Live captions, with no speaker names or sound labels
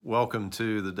Welcome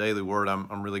to the Daily Word.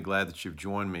 I'm really glad that you've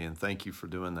joined me, and thank you for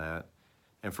doing that.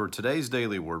 And for today's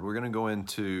Daily Word, we're going to go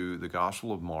into the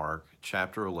Gospel of Mark,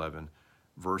 chapter 11,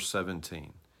 verse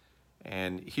 17.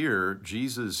 And here,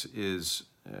 Jesus is,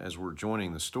 as we're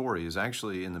joining the story, is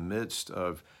actually in the midst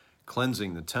of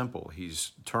cleansing the temple.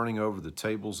 He's turning over the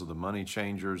tables of the money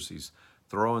changers. He's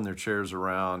throwing their chairs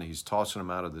around. He's tossing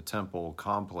them out of the temple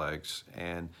complex.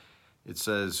 And it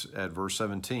says at verse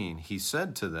 17, he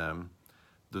said to them,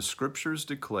 "The scriptures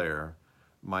declare,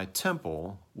 my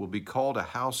temple will be called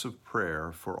a house of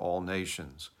prayer for all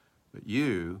nations, but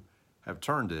you have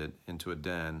turned it into a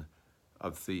den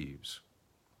of thieves."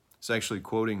 It's actually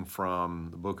quoting from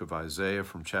the book of Isaiah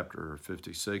from chapter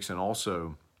 56 and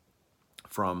also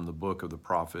from the book of the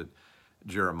prophet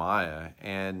Jeremiah.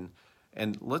 And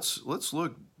let's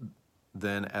look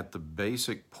then at the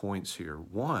basic points here.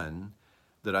 One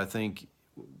that I think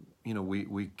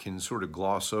we can sort of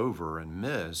gloss over and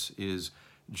miss is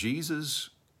Jesus'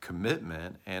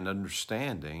 commitment and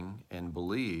understanding and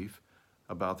belief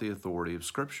about the authority of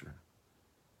Scripture.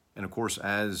 And of course,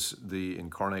 as the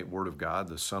incarnate Word of God,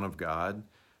 the Son of God,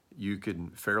 you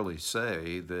can fairly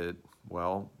say that,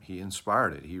 well, he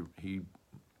inspired it. He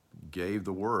gave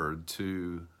the Word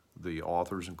to the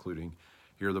authors, including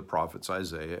here the prophets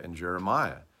Isaiah and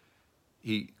Jeremiah.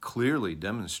 He clearly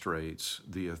demonstrates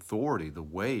the authority, the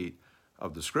weight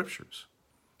of the Scriptures.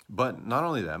 But not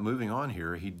only that, moving on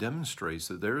here, he demonstrates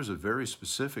that there is a very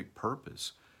specific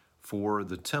purpose for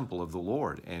the temple of the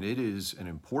Lord, and it is an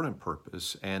important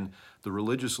purpose, and the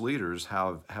religious leaders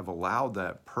have allowed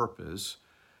that purpose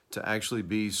to actually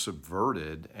be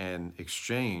subverted and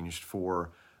exchanged for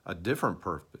a different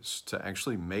purpose, to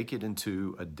actually make it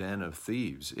into a den of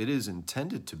thieves. It is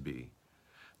intended to be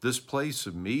this place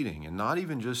of meeting, and not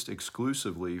even just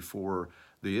exclusively for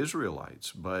the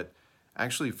Israelites, but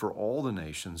actually for all the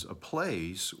nations, a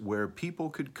place where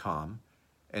people could come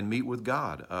and meet with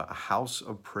God, a house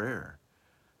of prayer,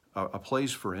 a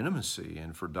place for intimacy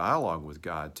and for dialogue with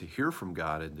God, to hear from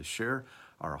God and to share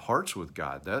our hearts with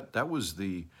God. That was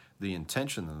the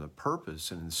intention and the purpose,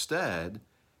 and instead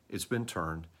it's been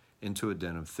turned into a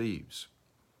den of thieves.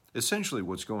 Essentially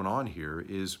what's going on here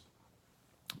is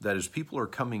that as people are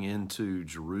coming into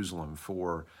Jerusalem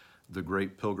for the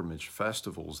great pilgrimage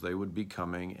festivals, they would be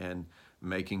coming and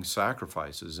making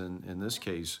sacrifices. And in this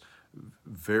case,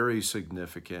 very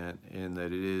significant in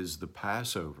that it is the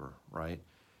Passover, right?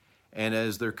 And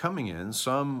as they're coming in,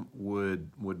 some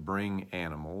would bring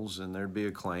animals, and there'd be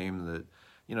a claim that,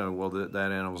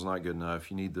 that animal's not good enough.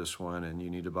 You need this one, and you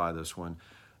need to buy this one.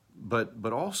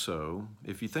 But also,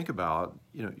 if you think about,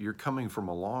 you're coming from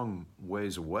a long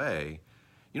ways away,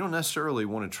 you don't necessarily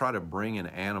want to try to bring an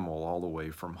animal all the way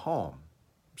from home.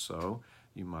 So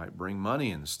you might bring money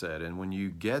instead. And when you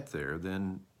get there,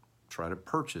 then try to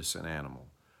purchase an animal.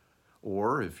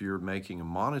 Or if you're making a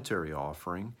monetary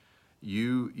offering,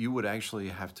 you would actually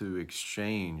have to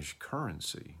exchange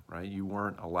currency, right? You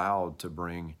weren't allowed to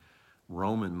bring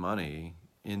Roman money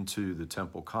into the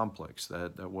temple complex.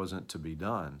 That wasn't to be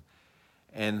done.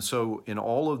 And so in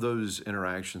all of those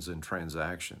interactions and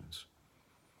transactions,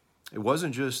 it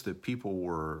wasn't just that people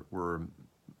were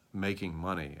making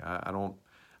money. I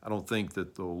don't think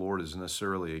that the Lord is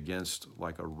necessarily against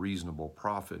like a reasonable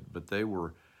profit, but they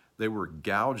were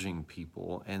gouging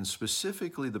people, and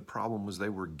specifically the problem was they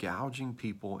were gouging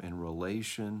people in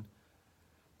relation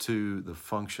to the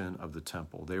function of the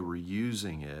temple. They were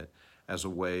using it as a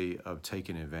way of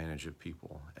taking advantage of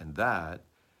people, and that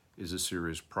is a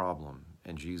serious problem.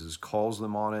 And Jesus calls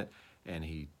them on it, and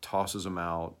he tosses them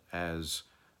out as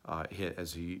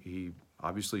he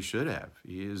obviously should have.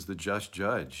 He is the just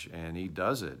judge, and he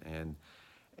does it.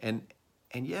 And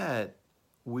yet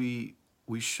we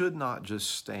should not just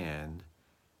stand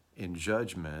in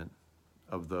judgment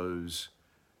of those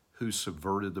who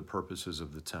subverted the purposes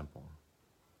of the temple.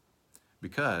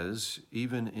 Because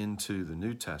even into the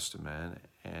New Testament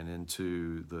and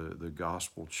into the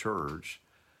gospel church,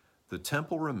 the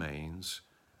temple remains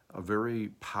a very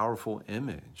powerful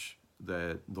image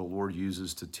that the Lord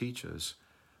uses to teach us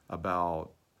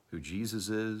about who Jesus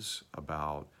is,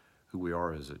 about who we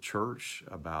are as a church,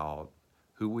 about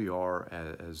who we are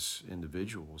as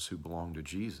individuals who belong to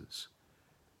Jesus.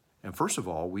 And first of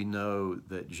all, we know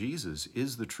that Jesus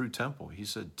is the true temple. He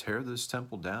said, "Tear this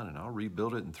temple down and I'll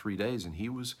rebuild it in 3 days." And he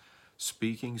was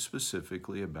speaking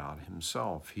specifically about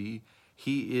himself. He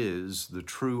is the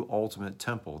true ultimate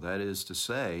temple. That is to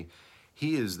say,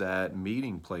 he is that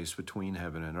meeting place between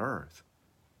heaven and earth.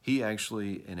 He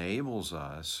actually enables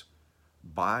us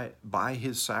by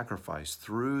his sacrifice,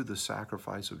 through the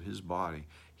sacrifice of his body,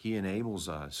 he enables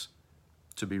us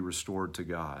to be restored to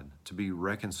God, to be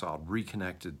reconciled,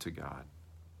 reconnected to God.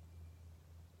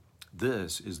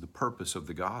 This is the purpose of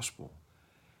the gospel,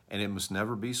 and it must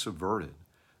never be subverted.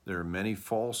 There are many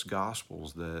false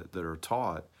gospels that are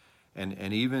taught,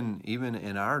 and even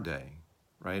in our day,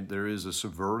 right, there is a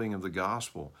subverting of the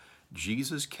gospel.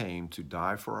 Jesus came to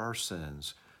die for our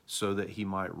sins so that he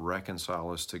might reconcile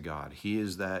us to God. He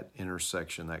is that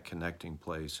intersection, that connecting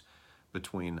place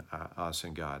between us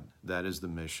and God. That is the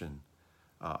mission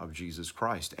of Jesus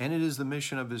Christ. And it is the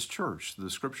mission of his church. The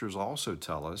scriptures also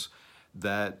tell us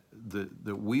that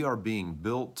we are being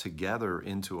built together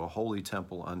into a holy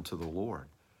temple unto the Lord.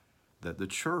 That the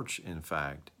church, in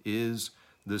fact, is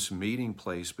this meeting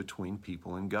place between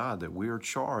people and God, that we are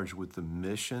charged with the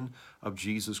mission of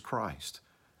Jesus Christ.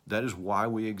 That is why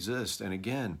we exist. And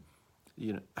again,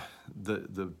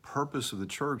 the purpose of the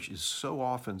church is so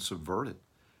often subverted.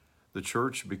 The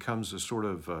church becomes a sort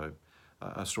of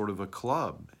a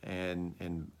club,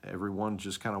 and everyone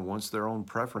just kind of wants their own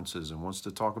preferences and wants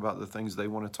to talk about the things they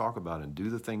want to talk about and do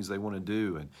the things they want to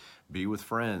do and be with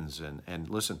friends. And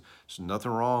listen, there's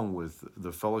nothing wrong with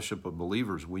the fellowship of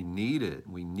believers. We need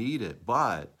it,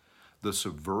 but the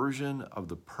subversion of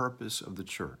the purpose of the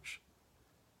church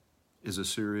is a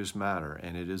serious matter,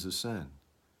 and it is a sin.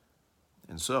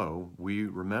 And so we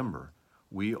remember,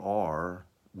 we are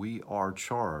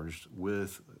charged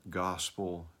with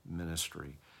gospel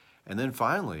ministry. And then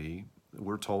finally,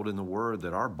 we're told in the Word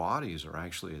that our bodies are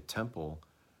actually a temple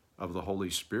of the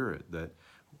Holy Spirit, that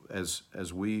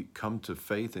as we come to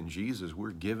faith in Jesus,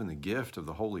 we're given the gift of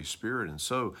the Holy Spirit. And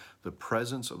so the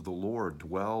presence of the Lord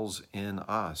dwells in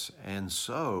us. And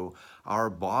so our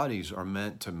bodies are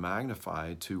meant to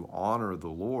magnify, to honor the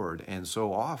Lord. And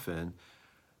so often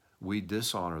we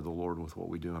dishonor the Lord with what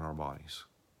we do in our bodies.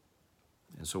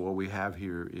 And so what we have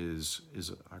here is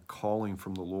a calling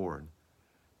from the Lord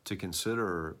to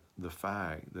consider the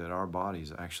fact that our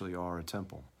bodies actually are a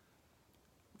temple,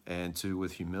 and to,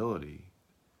 with humility,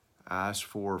 ask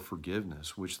for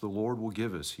forgiveness, which the Lord will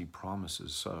give us. He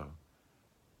promises so.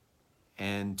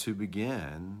 And to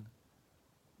begin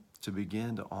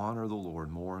to honor the Lord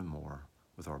more and more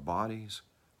with our bodies,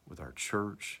 with our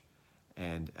church,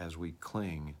 and as we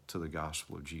cling to the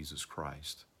gospel of Jesus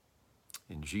Christ.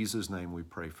 In Jesus' name we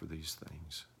pray for these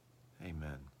things.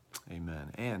 Amen.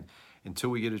 Amen. And until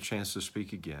we get a chance to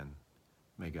speak again,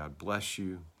 may God bless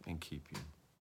you and keep you.